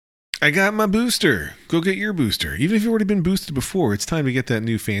I got my booster. Go get your booster. Even if you've already been boosted before, it's time to get that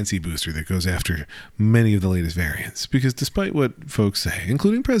new fancy booster that goes after many of the latest variants. Because despite what folks say,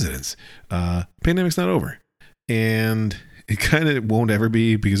 including presidents, pandemic's not over. And it kind of won't ever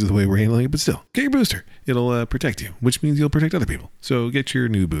be because of the way we're handling it. But still, get your booster. It'll protect you, which means you'll protect other people. So get your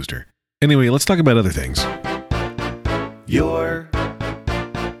new booster. Anyway, let's talk about other things. Your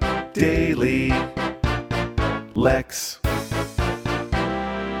Daily Lex.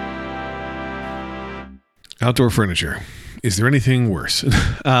 Outdoor furniture. Is there anything worse? Listen,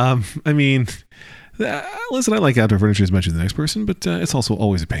 I like outdoor furniture as much as the next person, but it's also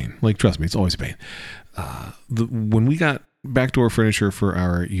always a pain. Like, trust me, it's always a pain. When we got backdoor furniture for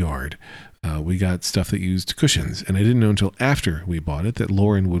our yard, we got stuff that used cushions, and I didn't know until after we bought it that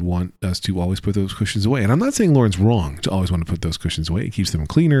Lauren would want us to always put those cushions away. And I'm not saying Lauren's wrong to always want to put those cushions away. It keeps them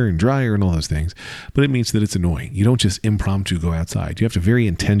cleaner and drier and all those things, but it means that it's annoying. You don't just impromptu go outside. You have to very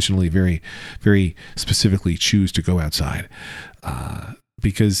intentionally, very, very specifically choose to go outside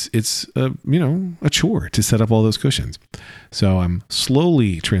because it's a chore to set up all those cushions. So I'm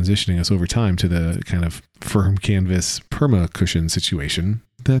slowly transitioning us over time to the kind of firm canvas perma cushion situation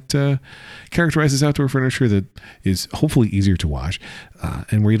that characterizes outdoor furniture that is hopefully easier to wash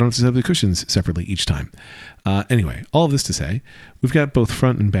and where you don't have to set up the cushions separately each time. Anyway, all of this to say, we've got both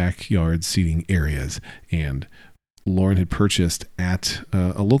front and backyard seating areas, and Lauren had purchased at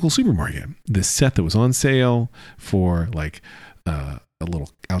a local supermarket this set that was on sale for like a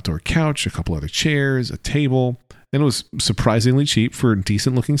little outdoor couch, a couple other chairs, a table. And it was surprisingly cheap for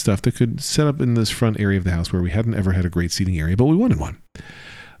decent looking stuff that could set up in this front area of the house where we hadn't ever had a great seating area, but we wanted one.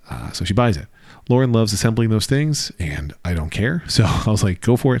 So she buys it. Lauren loves assembling those things, and I don't care. So I was like,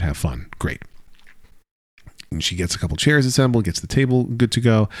 go for it. Have fun. Great. And she gets a couple chairs assembled, gets the table good to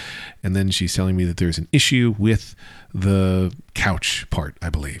go. And then she's telling me that there's an issue with the couch part, I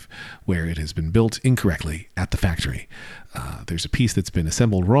believe, where it has been built incorrectly at the factory. There's a piece that's been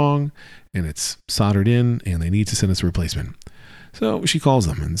assembled wrong, and it's soldered in, and they need to send us a replacement. So she calls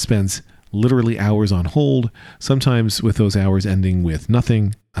them and spends literally hours on hold, sometimes with those hours ending with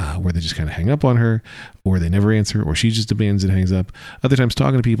nothing, where they just kind of hang up on her, or they never answer, or she just demands and hangs up. Other times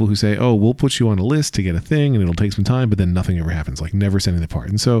talking to people who say, oh, we'll put you on a list to get a thing, and it'll take some time, but then nothing ever happens, like never sending the part.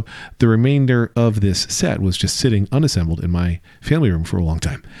 And so the remainder of this set was just sitting unassembled in my family room for a long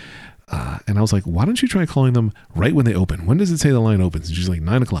time. And I was like, why don't you try calling them right when they open? When does it say the line opens? And she's like,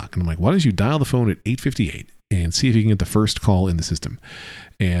 9 o'clock. And I'm like, why don't you dial the phone at 8:58 and see if you can get the first call in the system?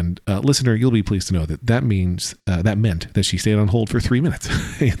 And listener, you'll be pleased to know that means that meant that she stayed on hold for 3 minutes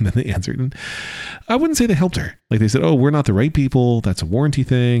and then they answered. And I wouldn't say they helped her. Like they said, oh, we're not the right people. That's a warranty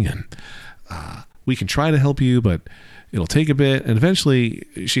thing. And we can try to help you, but it'll take a bit. And eventually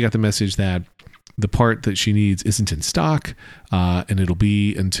she got the message that the part that she needs isn't in stock, and it'll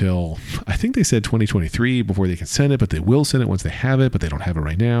be until, I think they said 2023 before they can send it, but they will send it once they have it, but they don't have it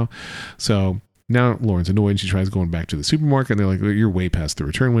right now. So now Lauren's annoyed. She tries going back to the supermarket, and they're like, you're way past the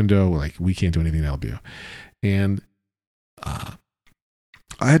return window. Like, we can't do anything to help you. And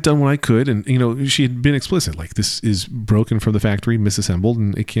I had done what I could, and she had been explicit, like, this is broken from the factory, misassembled,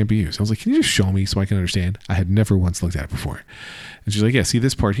 and it can't be used. I was like, can you just show me so I can understand? I had never once looked at it before. And she's like, yeah, see,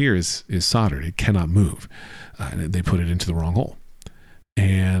 this part here is soldered. It cannot move. And they put it into the wrong hole.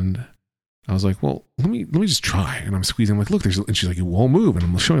 And I was like, well, let me just try. And I'm squeezing. I'm like, look, and she's like, it won't move. And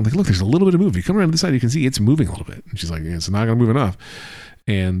I'm showing, like, look, there's a little bit of movement. If you come around to the side, you can see it's moving a little bit. And she's like, it's not going to move enough.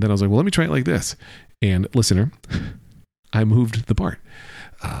 And then I was like, well, let me try it like this. And listener, I moved the part.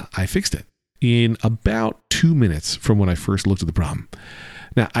 I fixed it in about 2 minutes from when I first looked at the problem.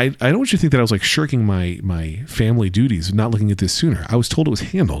 Now, I don't want you to think that I was like shirking my family duties, not looking at this sooner. I was told it was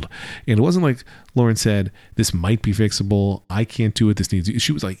handled. And it wasn't like Lauren said, this might be fixable. I can't do it. This needs,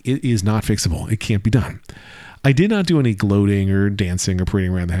 she was like, it is not fixable. It can't be done. I did not do any gloating or dancing or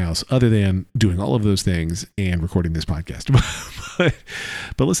parading around the house other than doing all of those things and recording this podcast.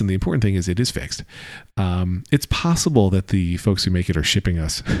 But listen, the important thing is it is fixed. It's possible that the folks who make it are shipping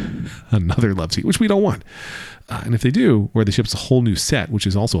us another love seat, which we don't want. And if they do, or they ship us a whole new set, which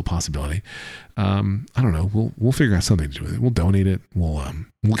is also a possibility, I don't know. We'll figure out something to do with it. We'll donate it.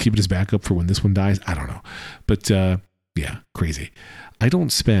 We'll keep it as backup for when this one dies. I don't know. But yeah, crazy. I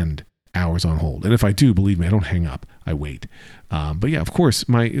don't spend hours on hold. And if I do, believe me, I don't hang up. I wait. But yeah, of course,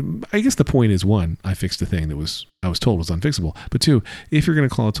 I guess the point is, one, I fixed a thing that I was told was unfixable. But two, if you're going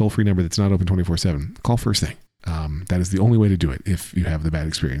to call a toll-free number that's not open 24/7, call first thing. That is the only way to do it if you have the bad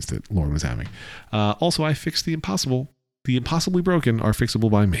experience that Lauren was having. Also, I fixed the impossible. The impossibly broken are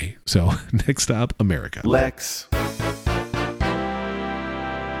fixable by me. So next stop, America. Lex.